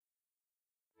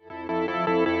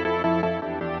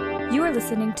You're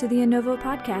listening to the Innovo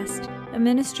Podcast, a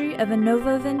ministry of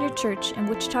Innovo Vineyard Church in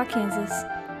Wichita, Kansas.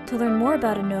 To learn more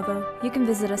about Innovo, you can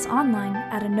visit us online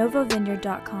at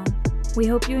innovovineyard.com. We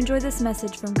hope you enjoy this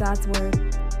message from God's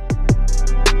Word.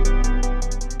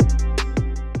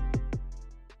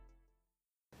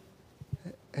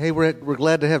 Hey, we're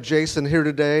glad to have Jason here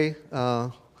today.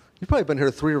 You've probably been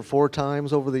here 3 or 4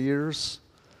 times over the years,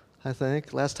 I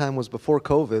think. Last time was before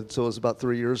COVID, so it was about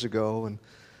 3 years ago. And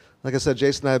like I said,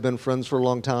 Jason and I have been friends for a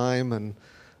long time. And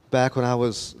back when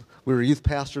we were youth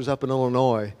pastors up in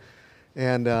Illinois,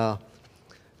 and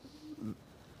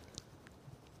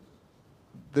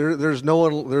there's no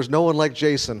one like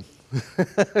Jason.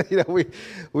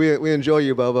 We enjoy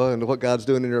you, Bubba, and what God's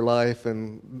doing in your life,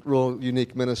 and real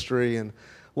unique ministry. And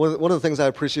one of the things I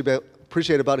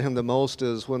appreciate about him the most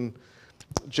is when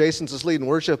Jason's just leading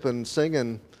worship and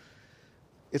singing,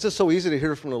 it's just so easy to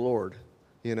hear from the Lord,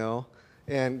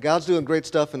 And God's doing great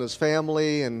stuff in his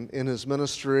family and in his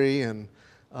ministry, and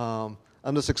I'm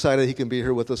just excited he can be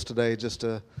here with us today just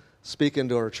to speak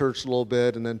into our church a little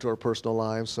bit and into our personal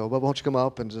lives. So, Bubba, why don't you come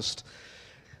up and just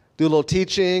do a little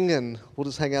teaching, and we'll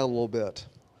just hang out a little bit.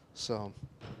 So,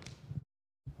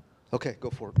 okay, go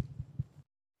for it.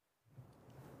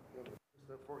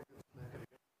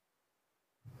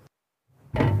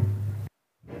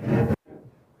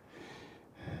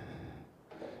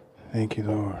 Thank you,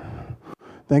 Lord.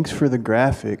 Thanks for the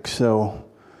graphic. So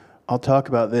I'll talk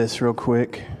about this real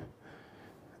quick.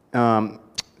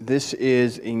 This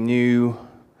is a new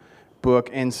book,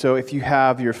 and so if you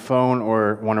have your phone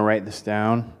or want to write this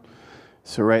down,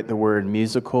 so write the word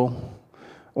musical.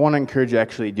 I want to encourage you to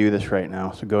actually do this right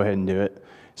now, so go ahead and do it,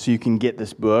 so you can get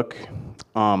this book.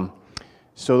 So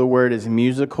the word is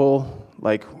musical,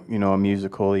 like, a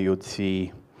musical you would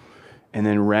see, and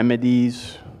then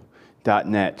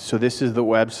remedies.net. So this is the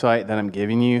website that I'm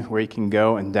giving you where you can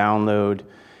go and download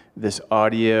this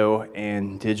audio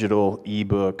and digital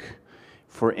ebook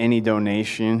for any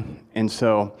donation. And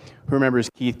so who remembers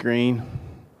Keith Green?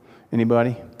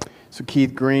 Anybody? So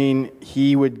Keith Green,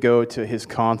 he would go to his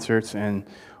concerts, and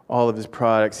all of his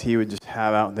products he would just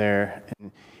have out there.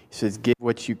 And he says, give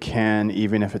what you can,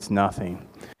 even if it's nothing.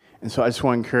 And so I just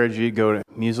want to encourage you to go to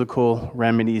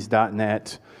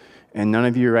musicalremedies.net. And none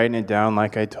of you are writing it down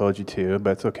like I told you to,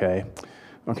 but it's okay.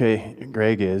 Okay,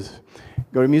 Greg is.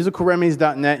 Go to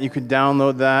musicalremedies.net. You could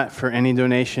download that for any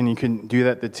donation. You can do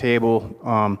that at the table.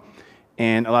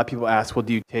 And a lot of people ask, well,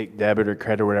 do you take debit or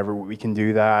credit or whatever? We can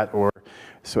do that. Or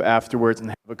so afterwards, and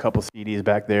have a couple CDs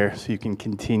back there so you can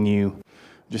continue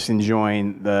just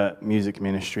enjoying the music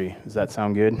ministry. Does that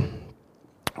sound good?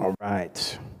 All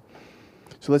right.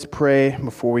 So let's pray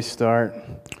before we start.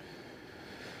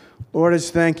 Lord, I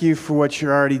just thank you for what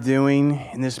you're already doing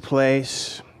in this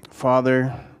place.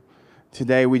 Father,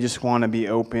 today we just want to be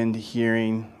open to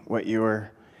hearing what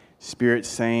your Spirit's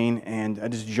saying, and I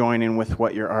just join in with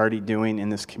what you're already doing in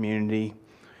this community.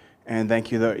 And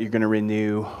thank you that you're going to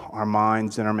renew our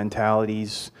minds and our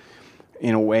mentalities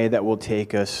in a way that will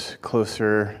take us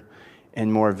closer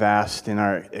and more vast in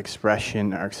our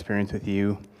expression, our experience with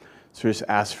you. So just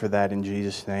ask for that in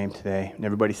Jesus' name today. And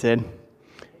everybody said,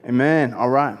 amen. All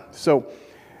right. So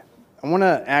I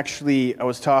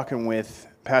was talking with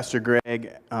Pastor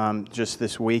Greg just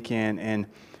this weekend, and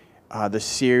the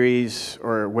series,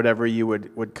 or whatever you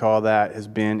would call that, has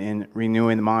been in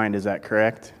Renewing the Mind. Is that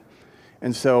correct?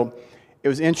 And so it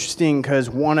was interesting because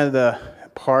one of the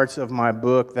parts of my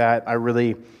book that I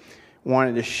really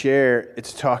wanted to share,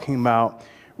 it's talking about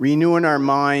renewing our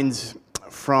minds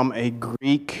from a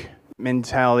Greek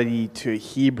mentality to a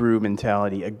Hebrew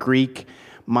mentality, a Greek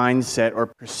mindset or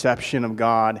perception of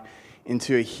God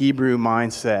into a Hebrew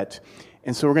mindset.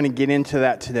 And so we're going to get into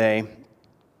that today.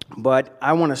 But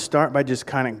I want to start by just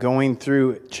kind of going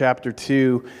through chapter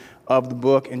 2 of the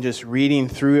book and just reading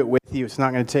through it with you. It's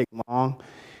not going to take long.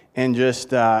 And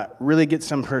just really get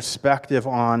some perspective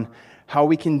on how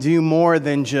we can do more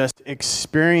than just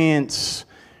experience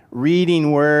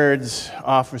reading words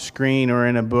off a screen or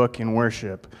in a book in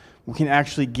worship. We can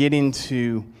actually get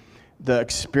into the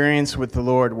experience with the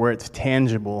Lord where it's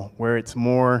tangible, where it's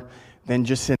more than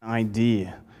just an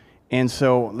idea. And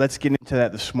so let's get into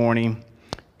that this morning.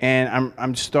 And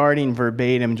I'm starting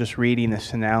verbatim, just reading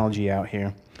this analogy out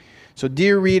here. So,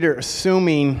 dear reader,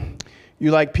 assuming you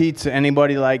like pizza,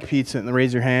 anybody like pizza? And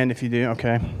raise your hand if you do.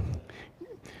 Okay.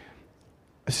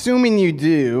 Assuming you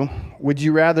do, would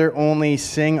you rather only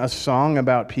sing a song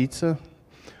about pizza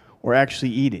or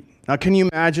actually eat it? Now, can you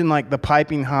imagine like the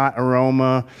piping hot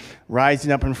aroma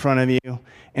rising up in front of you,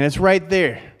 and it's right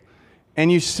there,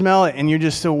 and you smell it, and you're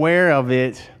just aware of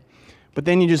it, But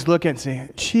then you just look at it and say,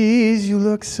 geez, you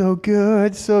look so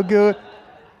good, so good.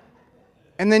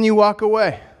 And then you walk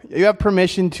away. You have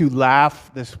permission to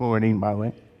laugh this morning, by the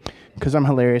way, because I'm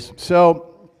hilarious.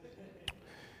 So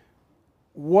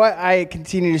what I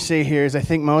continue to say here is I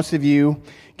think most of you,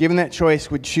 given that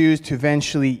choice, would choose to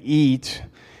eventually eat.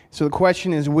 So the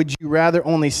question is, would you rather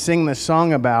only sing the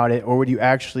song about it, or would you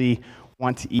actually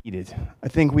want to eat it? I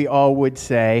think we all would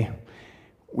say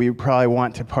we would probably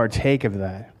want to partake of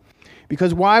that.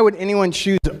 Because why would anyone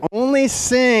choose to only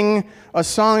sing a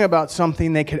song about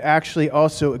something they could actually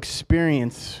also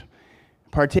experience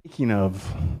partaking of?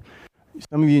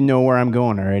 Some of you know where I'm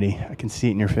going already. I can see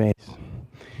it in your face.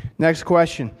 Next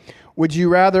question. Would you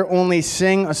rather only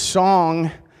sing a song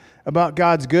about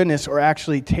God's goodness or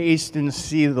actually taste and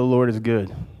see the Lord is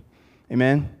good?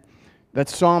 Amen?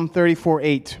 That's Psalm 34:8.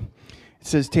 It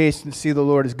says, taste and see the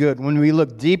Lord is good. When we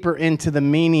look deeper into the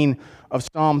meaning of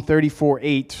Psalm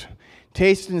 34:8,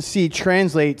 taste and see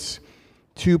translates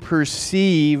to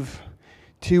perceive,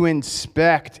 to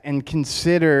inspect, and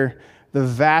consider the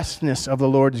vastness of the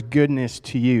Lord's goodness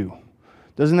to you.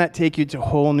 Doesn't that take you to a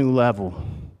whole new level?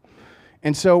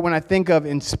 And so when I think of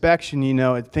inspection,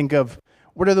 I think of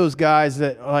what are those guys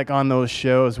that are like on those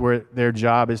shows where their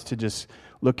job is to just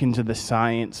look into the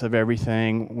science of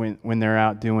everything when they're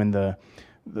out doing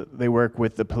they work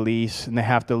with the police and they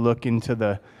have to look into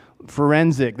the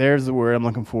forensic, there's the word I'm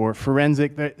looking for,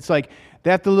 forensic. It's like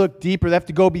they have to look deeper. They have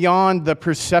to go beyond the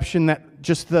perception that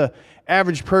just the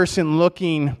average person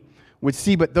looking would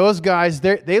see. But those guys,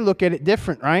 they look at it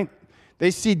different, right? They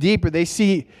see deeper. They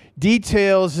see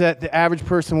details that the average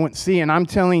person wouldn't see. And I'm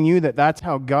telling you that that's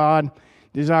how God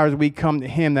desires we come to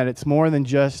Him, that it's more than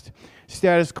just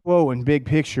status quo and big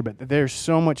picture, but that there's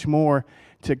so much more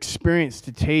to experience,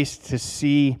 to taste, to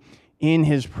see in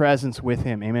His presence with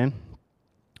Him. Amen?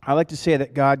 I like to say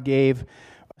that God gave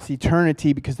us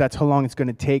eternity because that's how long it's going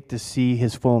to take to see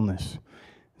His fullness.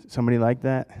 Somebody like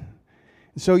that?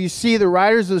 So you see, the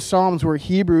writers of the Psalms were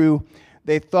Hebrew.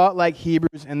 They thought like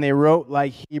Hebrews and they wrote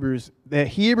like Hebrews. The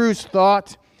Hebrews'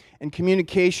 thought and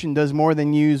communication does more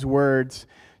than use words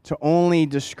to only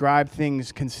describe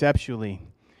things conceptually.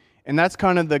 And that's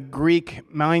kind of the Greek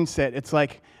mindset. It's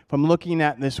like if I'm looking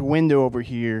at this window over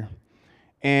here,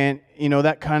 and,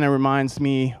 that kind of reminds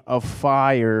me of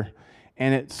fire.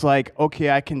 And it's like, okay,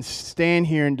 I can stand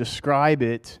here and describe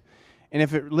it. And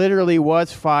if it literally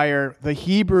was fire, the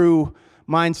Hebrew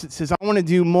mindset says, I want to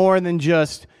do more than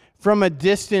just from a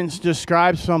distance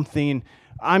describe something.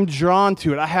 I'm drawn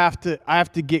to it. I have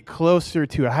to get closer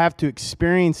to it. I have to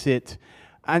experience it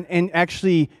and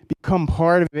actually become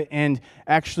part of it and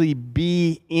actually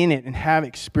be in it and have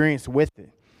experience with it.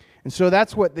 And so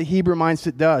that's what the Hebrew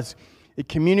mindset does. It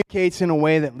communicates in a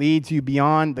way that leads you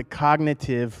beyond the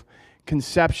cognitive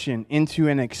conception into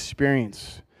an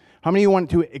experience. How many of you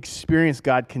want to experience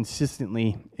God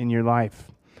consistently in your life?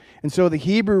 And so the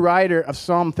Hebrew writer of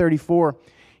Psalm 34,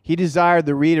 he desired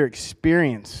the reader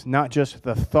experience, not just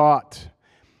the thought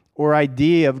or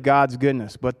idea of God's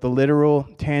goodness, but the literal,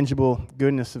 tangible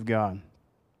goodness of God.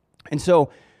 And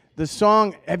so the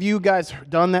song, have you guys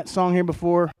done that song here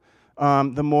before?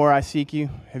 The More I Seek You.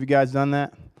 Have you guys done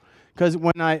that? Because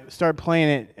when I started playing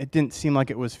it, it didn't seem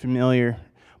like it was familiar.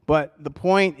 But the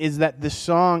point is that this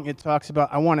song, it talks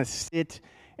about, I want to sit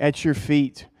at your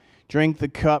feet, drink the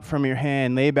cup from your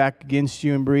hand, lay back against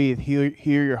you and breathe,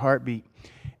 hear your heartbeat.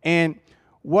 And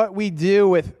what we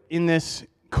do in this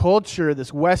culture,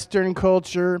 this Western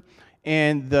culture,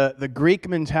 and the Greek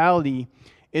mentality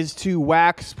is to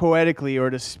wax poetically or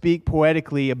to speak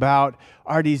poetically about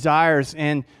our desires,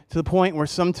 and to the point where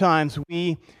sometimes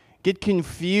we get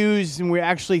confused and we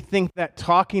actually think that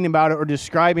talking about it or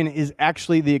describing it is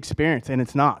actually the experience, and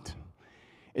it's not.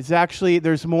 It's actually,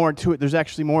 there's more to it. There's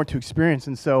actually more to experience.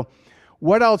 And so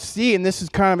what I'll see, and this is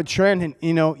kind of a trend, and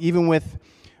even with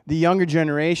the younger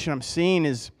generation I'm seeing,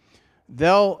 is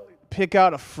they'll pick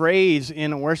out a phrase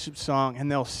in a worship song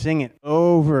and they'll sing it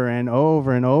over and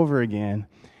over and over again.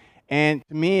 And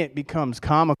to me, it becomes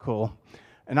comical.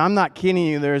 And I'm not kidding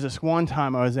you. There was this one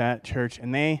time I was at church,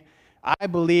 and I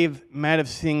believe, might have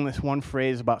sung this one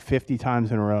phrase about 50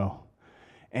 times in a row.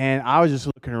 And I was just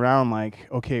looking around like,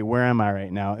 okay, where am I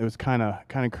right now? It was kind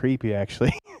of creepy,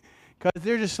 actually. Because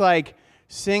they're just like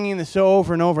singing this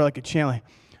over and over like a chant, like,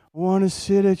 I want to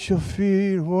sit at your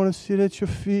feet, I want to sit at your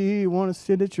feet, I want to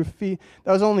sit at your feet.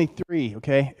 That was only 3,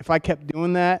 okay? If I kept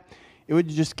doing that, it would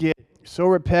just get so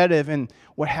repetitive. And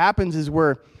what happens is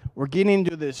we're getting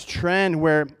into this trend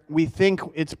where we think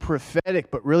it's prophetic,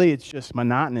 but really it's just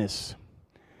monotonous.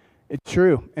 It's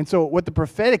true. And so what the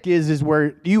prophetic is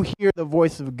where you hear the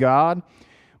voice of God,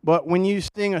 But when you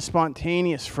sing a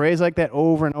spontaneous phrase like that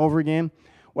over and over again,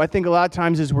 what I think a lot of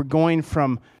times is we're going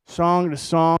from song to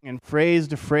song and phrase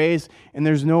to phrase, and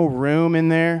there's no room in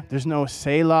there. There's no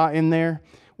Selah in there,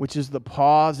 which is the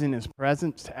pause in his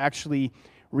presence to actually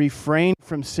refrain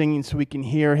from singing so we can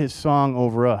hear his song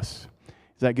over us.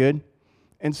 Is that good?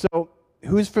 And so,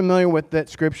 who's familiar with that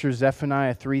scripture,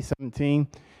 Zephaniah 3:17?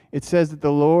 It says that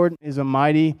the Lord is a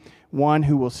mighty one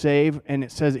who will save, and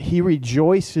it says that he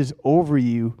rejoices over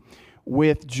you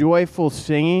with joyful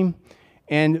singing.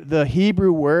 And the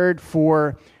Hebrew word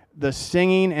for the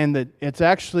singing, it's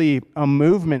actually a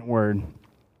movement word,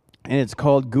 and it's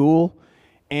called gul,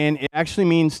 and it actually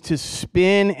means to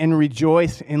spin and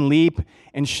rejoice and leap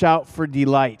and shout for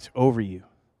delight over you.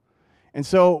 And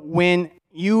so when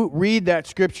you read that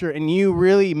scripture and you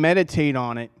really meditate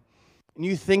on it, and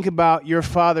you think about your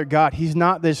Father God, he's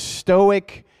not this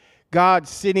stoic God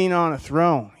sitting on a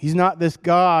throne. He's not this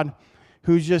God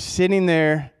who's just sitting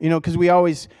there, because we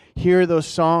always hear those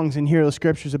songs and hear those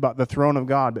scriptures about the throne of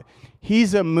God. But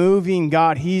he's a moving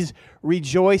God. He's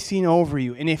rejoicing over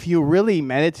you. And if you really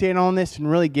meditate on this and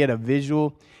really get a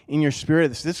visual in your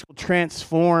spirit, this will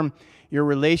transform your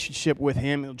relationship with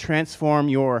him. It'll transform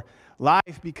your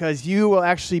life because you will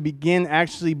actually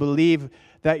believe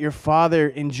that your Father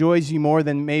enjoys you more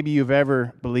than maybe you've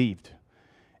ever believed.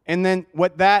 And then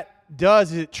what that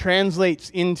does is it translates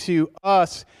into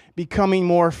us becoming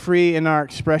more free in our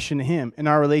expression to him, in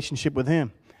our relationship with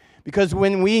him. Because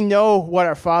when we know what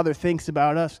our Father thinks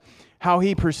about us, how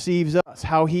he perceives us,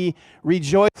 how he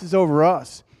rejoices over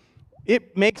us,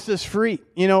 it makes us free.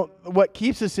 What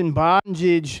keeps us in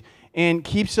bondage and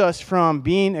keeps us from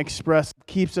being expressed,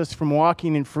 keeps us from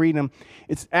walking in freedom,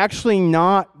 it's actually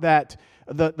not that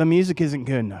the music isn't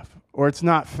good enough, or it's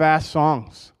not fast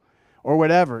songs, or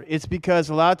whatever. It's because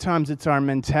a lot of times it's our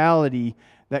mentality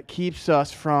that keeps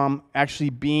us from actually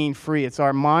being free. It's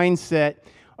our mindset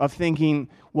of thinking,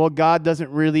 well, God doesn't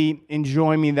really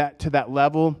enjoy me to that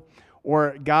level,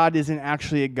 or God isn't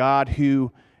actually a God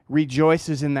who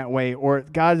rejoices in that way, or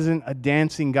God isn't a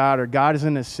dancing God, or God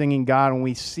isn't a singing God. When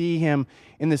we see him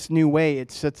in this new way, it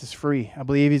sets us free. I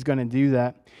believe he's going to do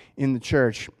that in the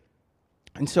church.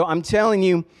 And so I'm telling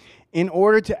you, in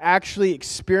order to actually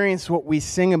experience what we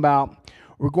sing about,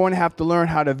 we're going to have to learn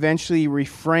how to eventually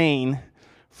refrain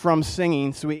from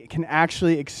singing so we can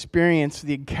actually experience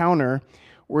the encounter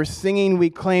where singing we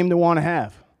claim to want to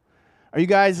have. Are you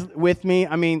guys with me?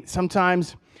 I mean,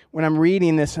 sometimes when I'm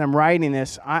reading this and I'm writing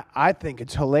this, I think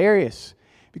it's hilarious.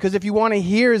 Because if you want to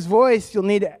hear his voice, you'll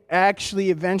need to actually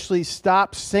eventually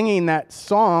stop singing that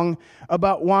song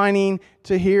about wanting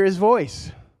to hear his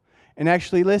voice and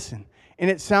actually listen. And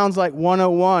it sounds like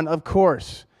 101, of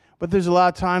course. But there's a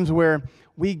lot of times where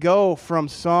we go from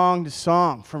song to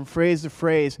song, from phrase to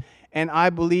phrase. And I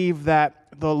believe that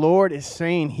the Lord is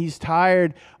saying he's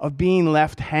tired of being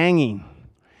left hanging.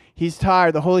 He's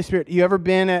tired. The Holy Spirit. You ever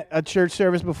been at a church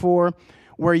service before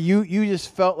where you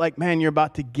just felt like, man, you're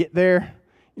about to get there?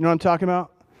 You know what I'm talking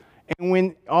about? And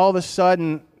when all of a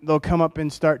sudden they'll come up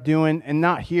and start doing, and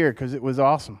not here because it was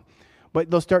awesome, but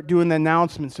they'll start doing the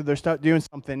announcements, so they'll start doing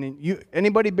something. And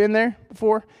anybody been there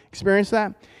before, experienced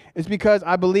that? It's because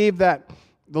I believe that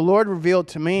the Lord revealed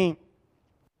to me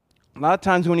a lot of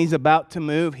times when he's about to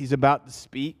move, he's about to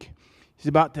speak, he's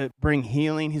about to bring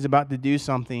healing, he's about to do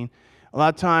something. A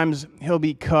lot of times he'll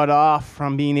be cut off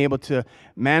from being able to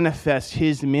manifest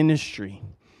his ministry.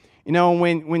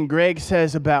 When Greg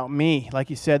says about me, like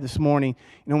he said this morning,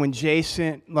 when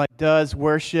Jason does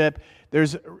worship,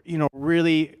 there's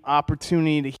really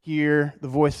opportunity to hear the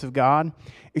voice of God.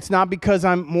 It's not because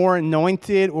I'm more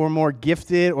anointed or more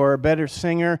gifted or a better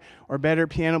singer or a better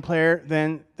piano player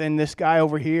than this guy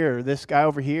over here or this guy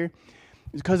over here.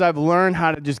 It's because I've learned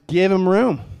how to just give him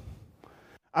room.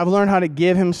 I've learned how to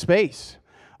give him space.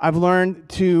 I've learned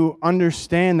to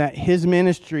understand that his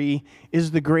ministry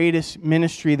is the greatest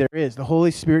ministry there is, the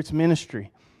Holy Spirit's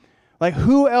ministry. Like,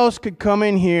 who else could come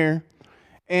in here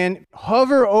and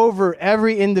hover over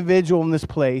every individual in this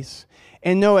place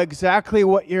and know exactly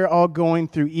what you're all going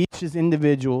through, each as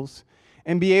individuals,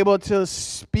 and be able to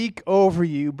speak over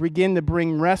you, begin to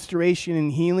bring restoration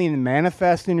and healing and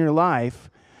manifest in your life?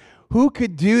 Who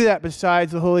could do that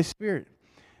besides the Holy Spirit?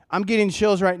 I'm getting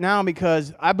chills right now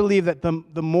because I believe that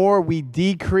the more we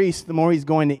decrease, the more he's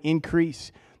going to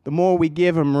increase. The more we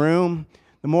give him room,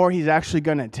 the more he's actually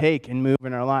going to take and move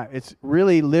in our life. It's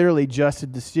really literally just a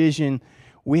decision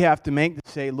we have to make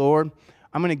to say, Lord,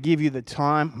 I'm going to give you the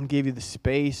time, I'm going to give you the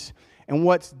space. And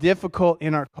what's difficult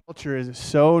in our culture is it's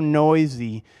so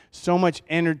noisy, so much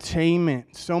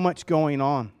entertainment, so much going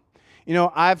on.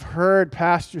 I've heard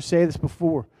pastors say this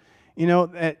before,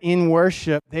 that in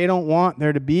worship, they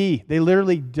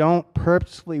literally don't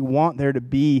purposely want there to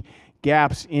be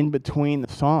gaps in between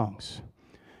the songs.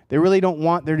 They really don't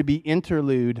want there to be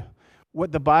interlude,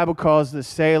 what the Bible calls the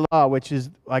Selah, which is,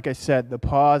 like I said, the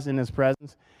pause in His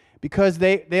presence. Because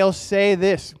they'll say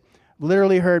this.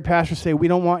 Literally heard pastors say, we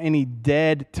don't want any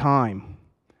dead time.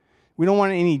 We don't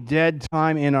want any dead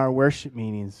time in our worship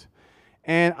meetings.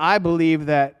 And I believe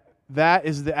that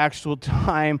is the actual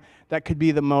time that could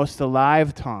be the most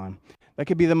alive time. That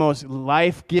could be the most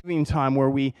life-giving time where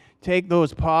we take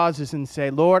those pauses and say,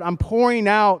 Lord, I'm pouring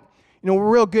out. We're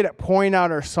real good at pouring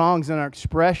out our songs and our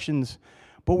expressions,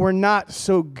 but we're not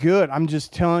so good. I'm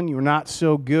just telling you, we're not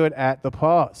so good at the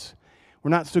pause. We're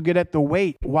not so good at the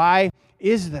wait. Why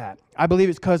is that? I believe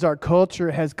it's because our culture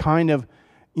has kind of,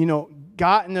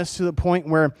 gotten us to the point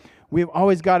where we've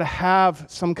always got to have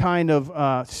some kind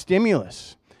of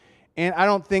stimulus. And I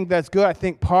don't think that's good. I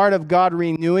think part of God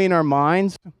renewing our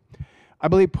minds,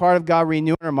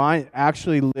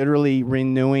 actually literally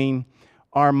renewing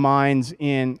our minds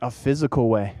in a physical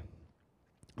way.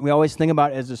 We always think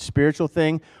about it as a spiritual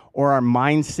thing, or our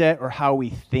mindset, or how we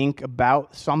think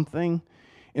about something.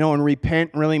 And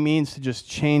repent really means to just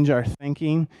change our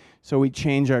thinking, so we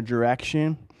change our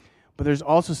direction. But there's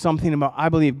also something about, I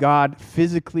believe, God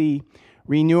physically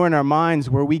renewing our minds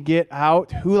where we get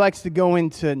out. Who likes to go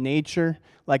into nature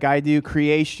like I do,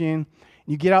 creation?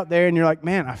 You get out there and you're like,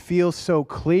 man, I feel so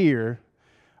clear.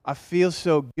 I feel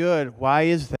so good. Why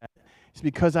is that? It's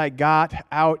because I got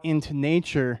out into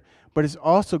nature, but it's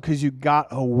also because you got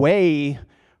away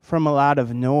from a lot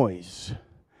of noise.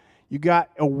 You got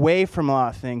away from a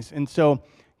lot of things. And so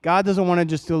God doesn't want to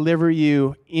just deliver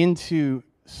you into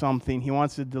something. He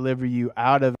wants to deliver you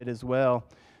out of it as well,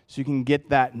 so you can get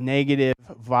that negative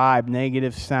vibe,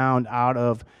 negative sound out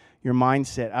of your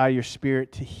mindset, out of your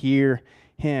spirit, to hear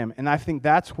Him. And I think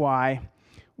that's why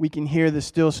we can hear the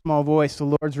still small voice.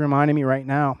 The Lord's reminding me right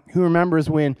now. Who remembers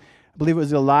when, I believe it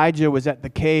was Elijah, was at the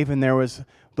cave and there was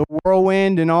the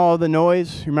whirlwind and all the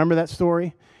noise? Remember that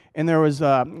story? And there was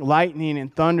lightning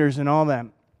and thunders and all that.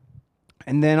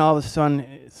 And then all of a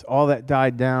sudden, all that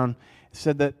died down. It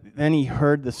said that then he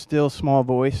heard the still small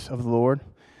voice of the Lord.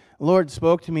 The Lord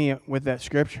spoke to me with that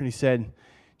scripture, and He said,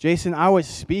 Jason, I was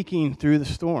speaking through the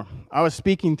storm. I was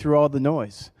speaking through all the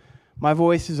noise. My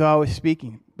voice is always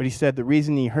speaking. But He said the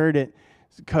reason he heard it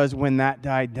is because when that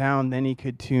died down, then he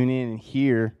could tune in and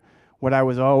hear what I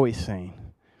was always saying.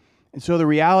 And so the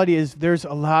reality is there's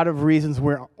a lot of reasons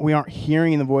where we aren't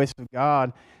hearing the voice of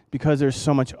God, because there's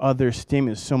so much other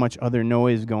stimulus, so much other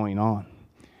noise going on.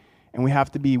 And we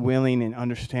have to be willing and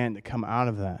understand to come out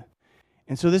of that.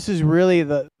 And so this is really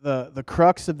the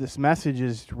crux of this message,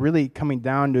 is really coming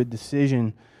down to a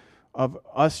decision of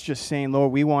us just saying,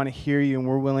 Lord, we want to hear You, and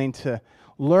we're willing to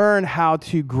learn how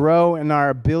to grow in our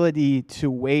ability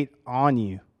to wait on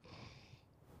You.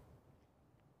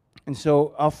 And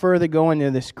so I'll further go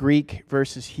into this Greek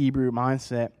versus Hebrew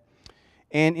mindset.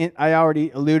 And I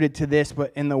already alluded to this,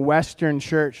 but in the Western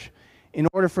church, in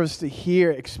order for us to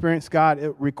experience God,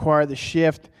 it required the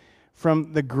shift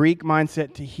from the Greek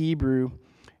mindset to Hebrew.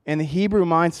 And the Hebrew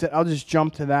mindset, I'll just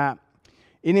jump to that.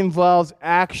 It involves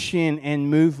action and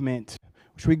movement,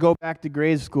 which we go back to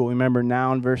grade school. Remember,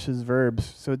 noun versus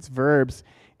verbs. So it's verbs.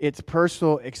 It's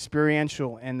personal,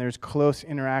 experiential, and there's close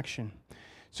interaction.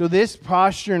 So this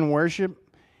posture in worship,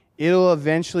 it'll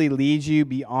eventually lead you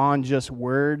beyond just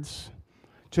words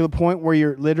to the point where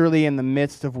you're literally in the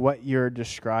midst of what you're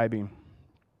describing.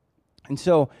 And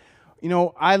so,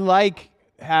 I like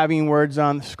having words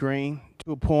on the screen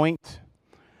to a point.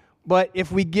 But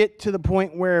if we get to the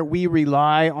point where we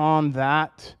rely on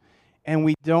that and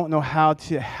we don't know how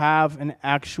to have an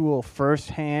actual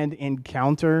firsthand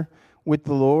encounter with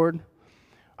the Lord,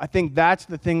 I think that's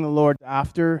the thing the Lord's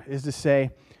after, is to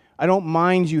say, I don't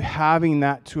mind you having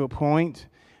that to a point,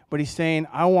 but He's saying,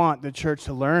 I want the church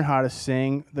to learn how to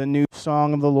sing the new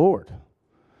song of the Lord.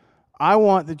 I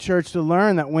want the church to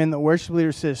learn that when the worship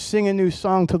leader says, sing a new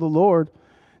song to the Lord,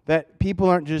 that people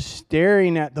aren't just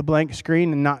staring at the blank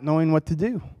screen and not knowing what to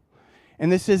do.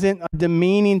 And this isn't a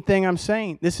demeaning thing I'm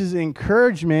saying. This is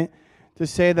encouragement to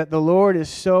say that the Lord is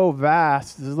so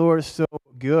vast, the Lord is so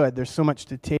good, there's so much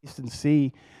to taste and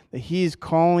see, that He's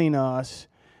calling us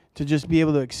to just be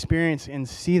able to experience and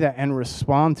see that and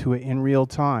respond to it in real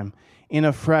time, in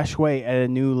a fresh way, at a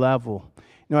new level.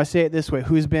 I say it this way.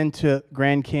 Who's been to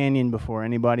Grand Canyon before?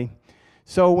 Anybody?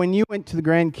 So when you went to the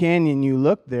Grand Canyon, you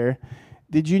looked there,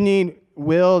 did you need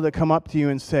Will to come up to you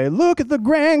and say, look at the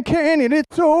Grand Canyon,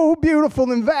 it's so beautiful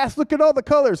and vast, look at all the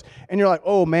colors? And you're like,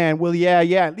 oh man, well,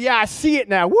 yeah, I see it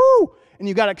now, woo! And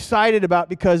you got excited about it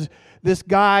because this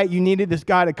guy, you needed this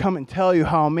guy to come and tell you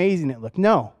how amazing it looked.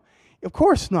 No, of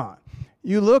course not.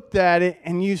 You looked at it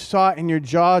and you saw it and your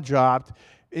jaw dropped,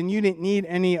 and you didn't need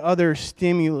any other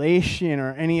stimulation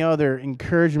or any other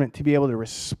encouragement to be able to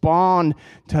respond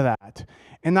to that.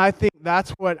 And I think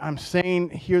that's what I'm saying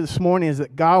here this morning, is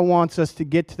that God wants us to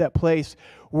get to that place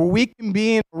where we can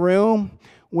be in a room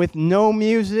with no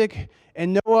music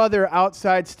and no other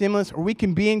outside stimulus, or we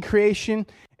can be in creation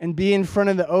and be in front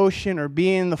of the ocean or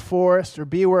be in the forest or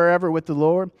be wherever with the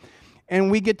Lord. And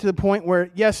we get to the point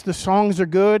where, yes, the songs are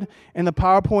good and the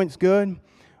PowerPoint's good,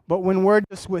 but when we're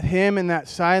just with Him in that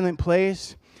silent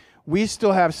place, we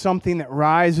still have something that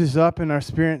rises up in our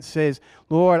spirit and says,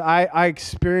 Lord, I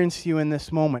experience you in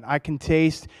this moment. I can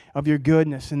taste of your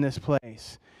goodness in this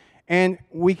place. And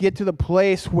we get to the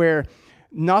place where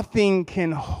nothing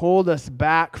can hold us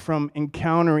back from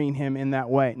encountering Him in that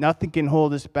way. Nothing can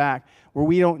hold us back, where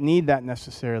we don't need that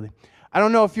necessarily. I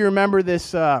don't know if you remember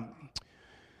this, what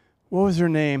was her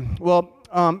name? Well,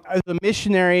 as a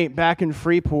missionary back in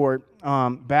Freeport,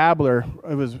 Babbler,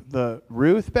 it was the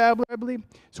Ruth Babbler, I believe.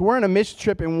 So we're on a mission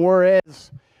trip in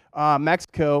Juarez,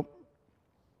 Mexico,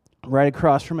 right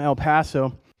across from El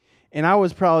Paso. And I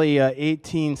was probably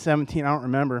 18, 17, I don't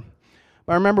remember.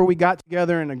 But I remember we got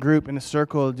together in a group, in a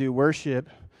circle, to do worship.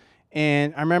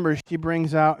 And I remember she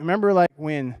brings out, remember like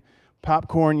when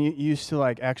popcorn used to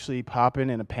like actually pop in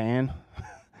a pan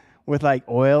with like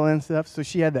oil and stuff? So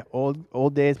she had that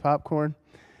old days popcorn.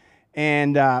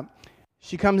 And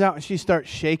she comes out and she starts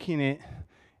shaking it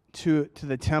to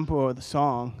the tempo of the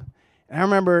song. And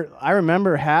I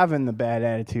remember having the bad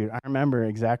attitude. I remember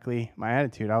exactly my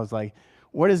attitude. I was like,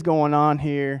 what is going on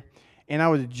here? And I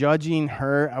was judging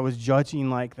her. I was judging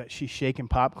like that she's shaking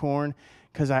popcorn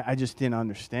because I just didn't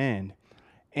understand.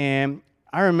 And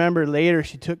I remember later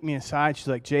she took me aside. She's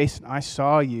like, Jason, I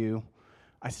saw you.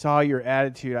 I saw your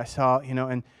attitude. I saw,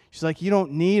 and she's like, you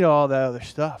don't need all that other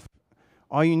stuff.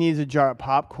 All you need is a jar of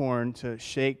popcorn to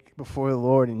shake before the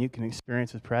Lord, and you can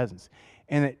experience His presence.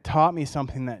 And it taught me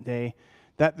something that day,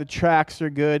 that the tracks are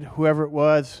good. Whoever it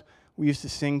was we used to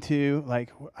sing to,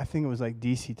 like, I think it was like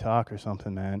DC Talk or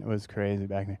something, man. It was crazy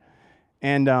back then.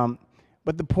 And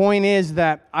but the point is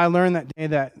that I learned that day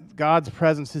that God's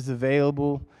presence is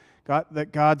available,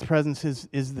 that God's presence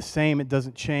is the same. It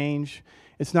doesn't change.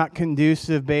 It's not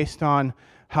conducive based on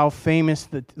how famous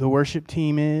the worship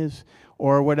team is,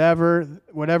 or whatever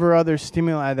other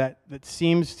stimuli that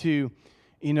seems to,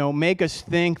 make us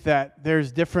think that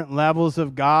there's different levels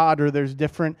of God, or there's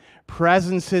different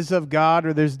presences of God,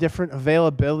 or there's different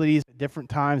availabilities at different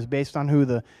times based on who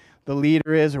the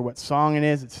leader is or what song it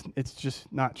is. It's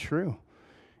just not true.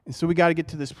 And so we got to get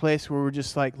to this place where we're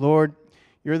just like, Lord,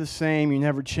 you're the same, you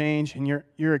never change, and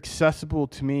you're accessible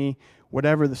to me,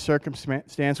 whatever the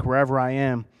circumstance, wherever I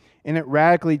am. And it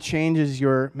radically changes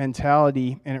your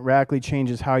mentality, and it radically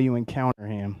changes how you encounter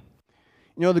Him.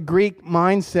 The Greek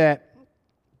mindset,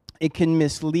 it can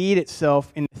mislead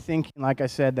itself into thinking, like I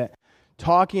said, that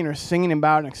talking or singing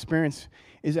about an experience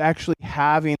is actually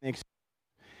having the experience.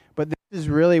 But this is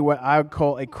really what I would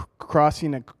call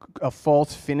crossing a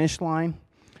false finish line.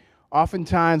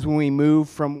 Oftentimes when we move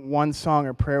from one song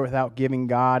or prayer without giving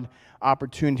God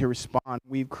opportunity to respond,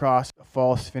 we've crossed a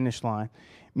false finish line.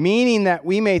 Meaning that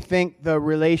we may think the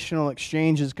relational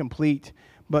exchange is complete,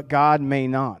 but God may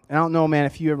not. And I don't know, man,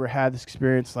 if you ever had this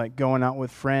experience, like going out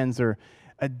with friends or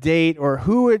a date, or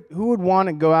who would want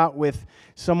to go out with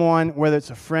someone, whether it's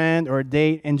a friend or a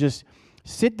date, and just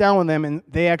sit down with them and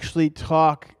they actually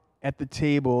talk at the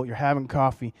table, you're having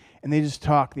coffee, and they just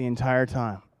talk the entire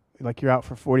time. Like you're out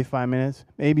for 45 minutes.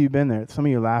 Maybe you've been there. Some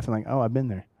of you are laughing like, oh, I've been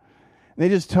there. And they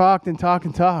just talked and talk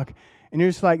and talk. And you're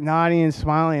just like nodding and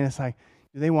smiling, and it's like,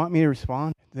 do they want me to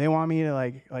respond? Do they want me to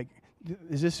like,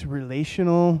 is this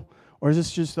relational, or is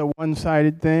this just a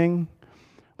one-sided thing?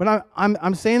 But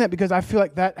I'm saying that because I feel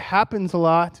like that happens a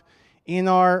lot in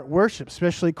our worship,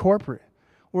 especially corporate,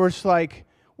 where it's like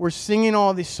we're singing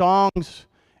all these songs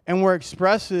and we're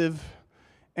expressive,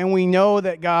 and we know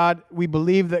that we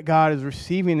believe that God is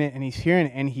receiving it and He's hearing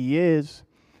it, and He is.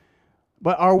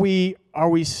 But are we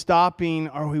stopping?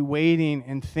 Are we waiting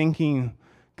and thinking,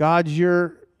 God,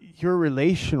 you're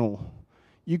relational.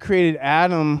 You created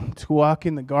Adam to walk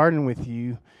in the garden with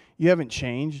you. You haven't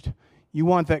changed. You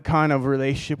want that kind of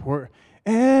relationship where,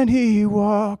 and He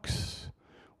walks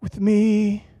with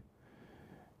me,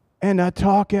 and I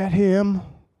talk at Him.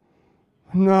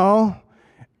 No.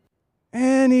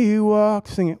 And He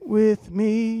walks, sing it, with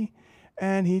me,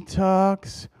 and He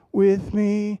talks with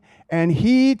me, and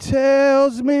He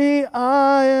tells me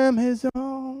I am His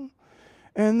own,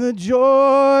 and the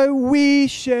joy we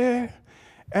share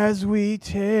as we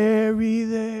tarry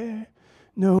there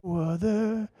no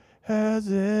other has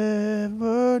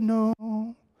ever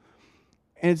known.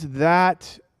 And it's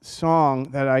that song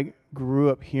that I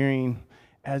grew up hearing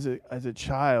as a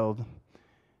child,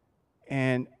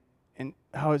 and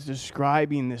how it's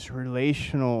describing this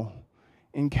relational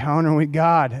encounter with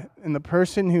God. And the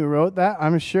person who wrote that,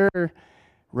 I'm sure,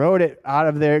 wrote it out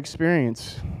of their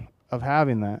experience of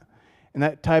having that. And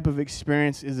that type of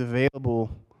experience is available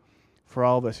for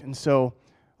all of us. And so,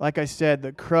 like I said,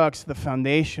 the crux, the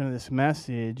foundation of this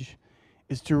message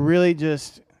is to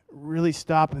really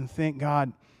stop and think,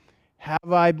 God,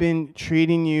 have I been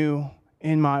treating you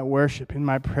in my worship, in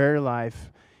my prayer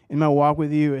life, in my walk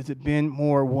with you? Has it been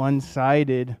more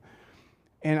one-sided?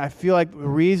 And I feel like the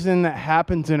reason that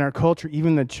happens in our culture,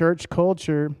 even the church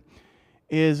culture,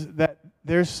 is that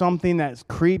there's something that's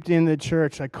creeped in the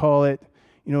church. I call it,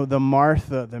 the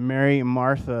Martha, the Mary and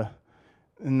Martha.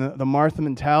 And the Martha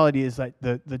mentality is like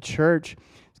the church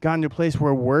has gotten to a place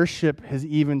where worship has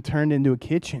even turned into a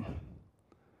kitchen.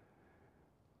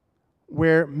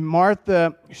 Where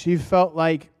Martha, she felt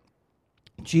like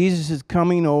Jesus is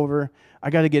coming over. I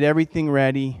got to get everything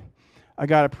ready. I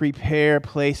got to prepare a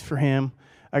place for him.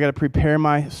 I got to prepare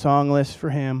my song list for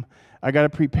him. I got to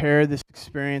prepare this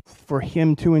experience for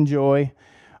him to enjoy.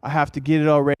 I have to get it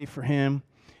all ready for him.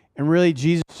 And really,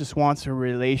 Jesus just wants a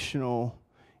relational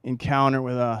encounter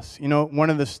with us. One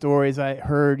of the stories I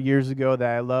heard years ago that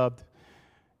I loved,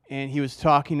 and he was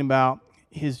talking about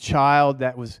his child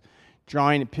that was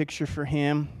drawing a picture for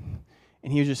him,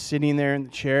 and he was just sitting there in the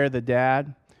chair, the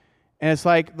dad. And it's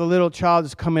like the little child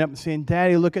is coming up and saying,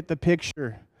 Daddy, look at the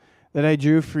picture that I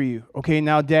drew for you. Okay,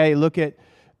 now, Daddy, look at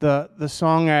the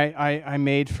song I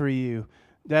made for you.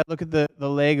 Dad, look at the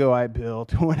Lego I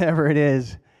built, whatever it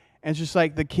is. And it's just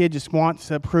like the kid just wants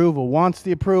the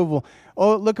approval.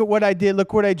 Oh, look at what I did.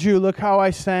 Look what I drew. Look how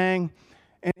I sang.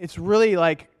 And it's really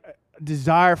like a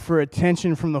desire for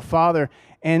attention from the father.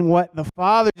 And what the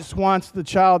father just wants the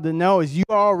child to know is you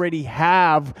already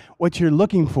have what you're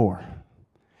looking for.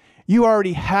 You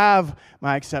already have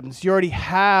my acceptance. You already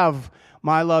have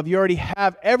my love. You already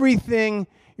have everything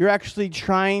you're actually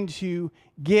trying to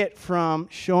get from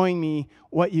showing me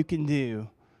what you can do.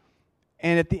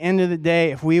 And at the end of the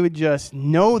day, if we would just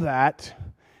know that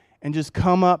and just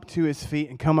come up to his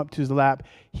feet and come up to his lap,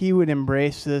 he would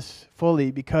embrace this fully,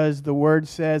 because the word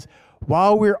says,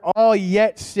 while we're all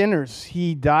yet sinners,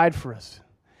 he died for us.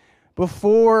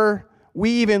 Before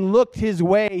we even looked his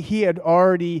way, he had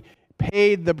already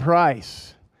paid the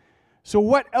price. So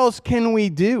what else can we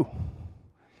do?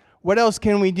 What else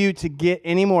can we do to get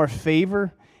any more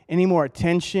favor, any more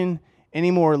attention,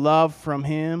 any more love from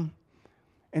him?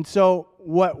 And so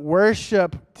what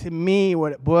worship, to me,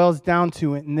 what it boils down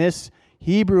to in this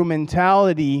Hebrew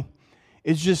mentality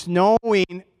is just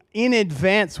knowing in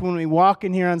advance when we walk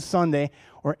in here on Sunday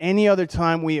or any other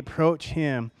time we approach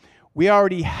him, we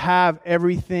already have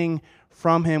everything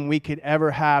from him we could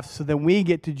ever have. So then we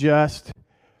get to just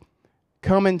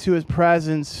come into his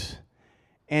presence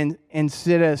and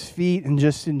sit at his feet and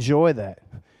just enjoy that.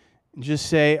 And just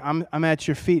say, I'm at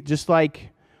your feet, just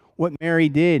like what Mary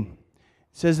did.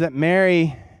 It says that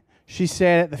Mary, she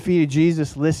sat at the feet of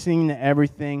Jesus listening to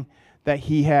everything that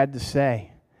he had to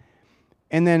say.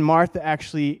 And then Martha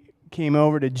actually came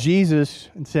over to Jesus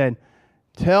and said,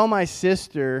 tell my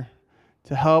sister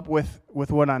to help with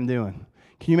what I'm doing.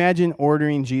 Can you imagine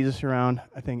ordering Jesus around?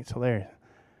 I think it's hilarious.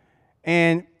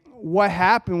 And what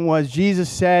happened was Jesus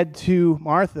said to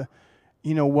Martha,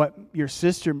 what your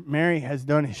sister Mary has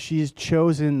done is she's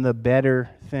chosen the better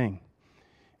thing.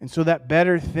 And so that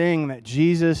better thing that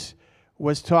Jesus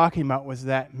was talking about was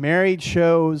that Mary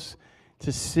chose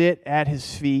to sit at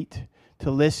his feet, to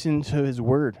listen to his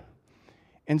word.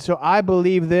 And so I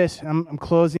believe this, I'm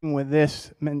closing with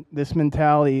this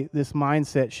mentality, this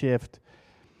mindset shift,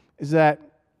 is that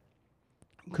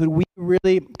could we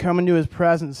really come into his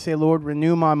presence and say, Lord,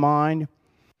 renew my mind,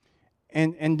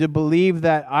 and to believe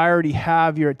that I already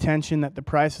have your attention, that the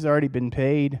price has already been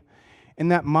paid,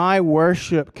 and that my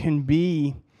worship can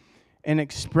be an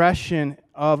expression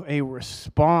of a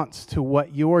response to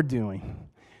what you're doing,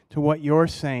 to what you're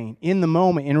saying in the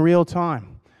moment, in real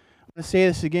time. I'm going to say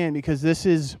this again because this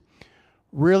is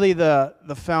really the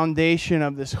foundation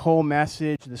of this whole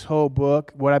message, this whole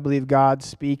book, what I believe God's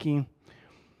speaking,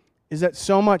 is that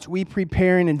so much we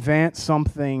prepare in advance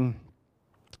something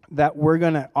that we're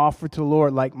going to offer to the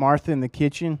Lord, like Martha in the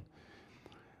kitchen.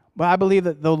 But I believe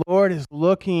that the Lord is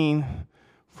looking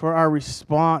for our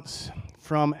response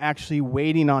from actually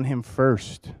waiting on him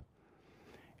first.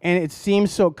 And it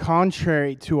seems so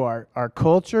contrary to our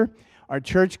culture, our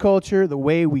church culture, the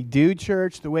way we do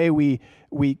church, the way we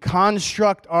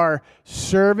construct our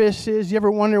services. You ever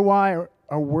wonder why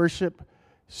our worship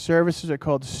services are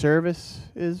called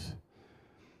services?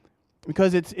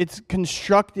 Because it's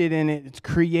constructed and it's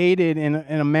created in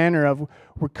a manner of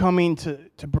we're coming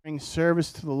to bring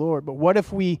service to the Lord. But what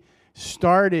if we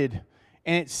started,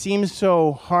 and it seems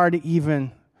so hard to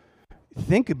even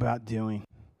think about doing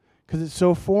because it's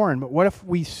so foreign, but what if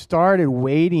we started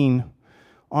waiting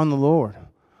on the Lord?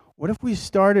 What if we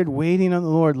started waiting on the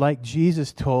Lord like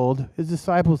Jesus told his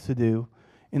disciples to do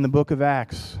in the book of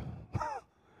Acts?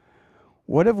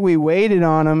 What if we waited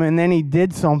on him and then he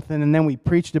did something and then we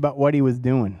preached about what he was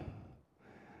doing?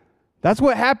 That's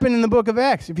what happened in the book of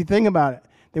Acts, if you think about it.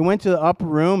 They went to the upper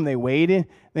room, they waited,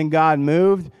 then God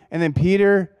moved, and then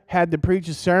Peter had to preach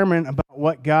a sermon about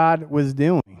what God was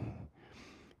doing.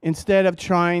 Instead of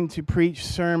trying to preach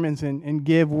sermons and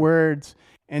give words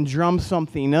and drum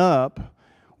something up,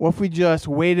 what if we just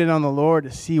waited on the Lord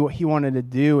to see what he wanted to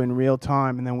do in real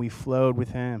time, and then we flowed with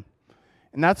him?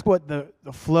 And that's what the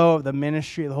flow of the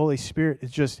ministry of the Holy Spirit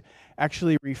is, just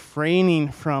actually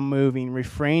refraining from moving,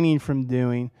 refraining from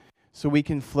doing, so we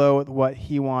can flow with what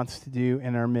he wants to do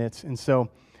in our midst. And so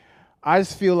I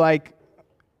just feel like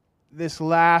this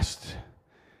last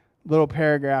little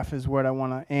paragraph is what I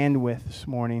want to end with this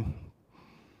morning.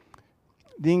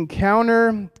 The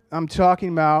encounter I'm talking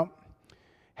about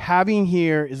having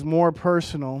here is more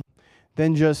personal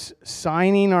than just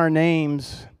signing our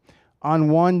names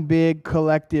on one big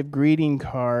collective greeting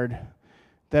card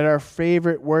that our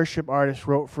favorite worship artist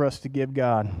wrote for us to give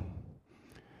God.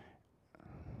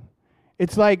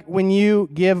 It's like when you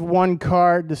give one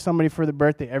card to somebody for the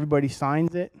birthday, everybody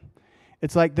signs it.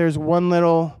 It's like there's one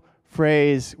little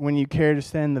phrase, when you care to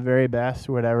send the very best,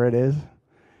 or whatever it is.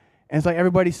 And it's like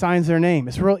everybody signs their name.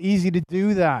 It's real easy to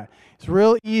do that. It's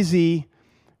real easy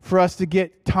for us to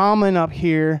get Tomlin up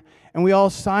here and we all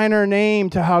sign our name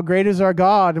to how great is our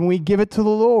God, and we give it to the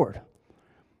Lord.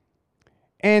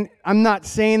 And I'm not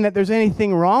saying that there's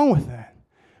anything wrong with that.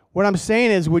 What I'm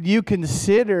saying is, would you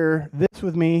consider this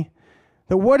with me,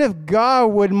 that what if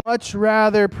God would much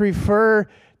rather prefer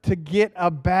to get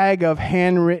a bag of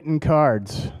handwritten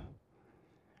cards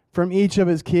from each of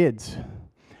his kids?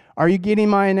 Are you getting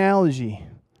my analogy?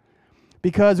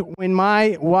 Because when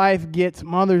my wife gets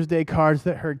Mother's Day cards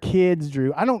that her kids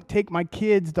drew, I don't take my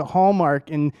kids to Hallmark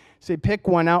and say, pick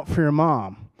one out for your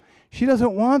mom. She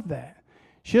doesn't want that.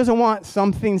 She doesn't want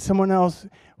something someone else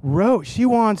wrote. She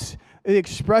wants the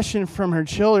expression from her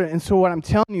children. And so what I'm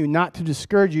telling you, not to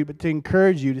discourage you, but to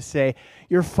encourage you to say,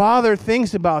 your Father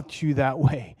thinks about you that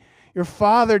way. Your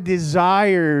Father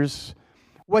desires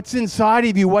what's inside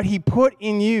of you, what he put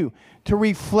in you, to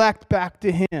reflect back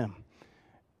to him,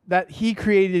 that he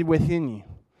created within you,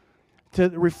 to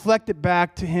reflect it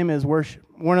back to him as worship.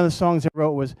 One of the songs I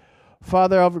wrote was,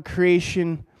 Father of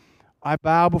creation, I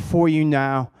bow before you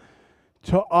now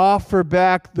to offer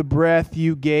back the breath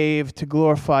you gave to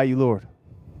glorify you, Lord.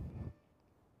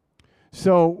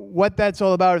 So what that's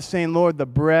all about is saying, Lord, the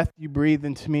breath you breathed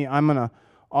into me, I'm going to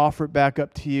offer it back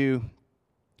up to you,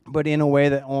 but in a way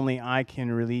that only I can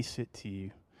release it to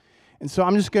you. And so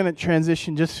I'm just going to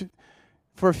transition just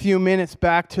for a few minutes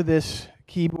back to this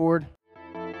keyboard.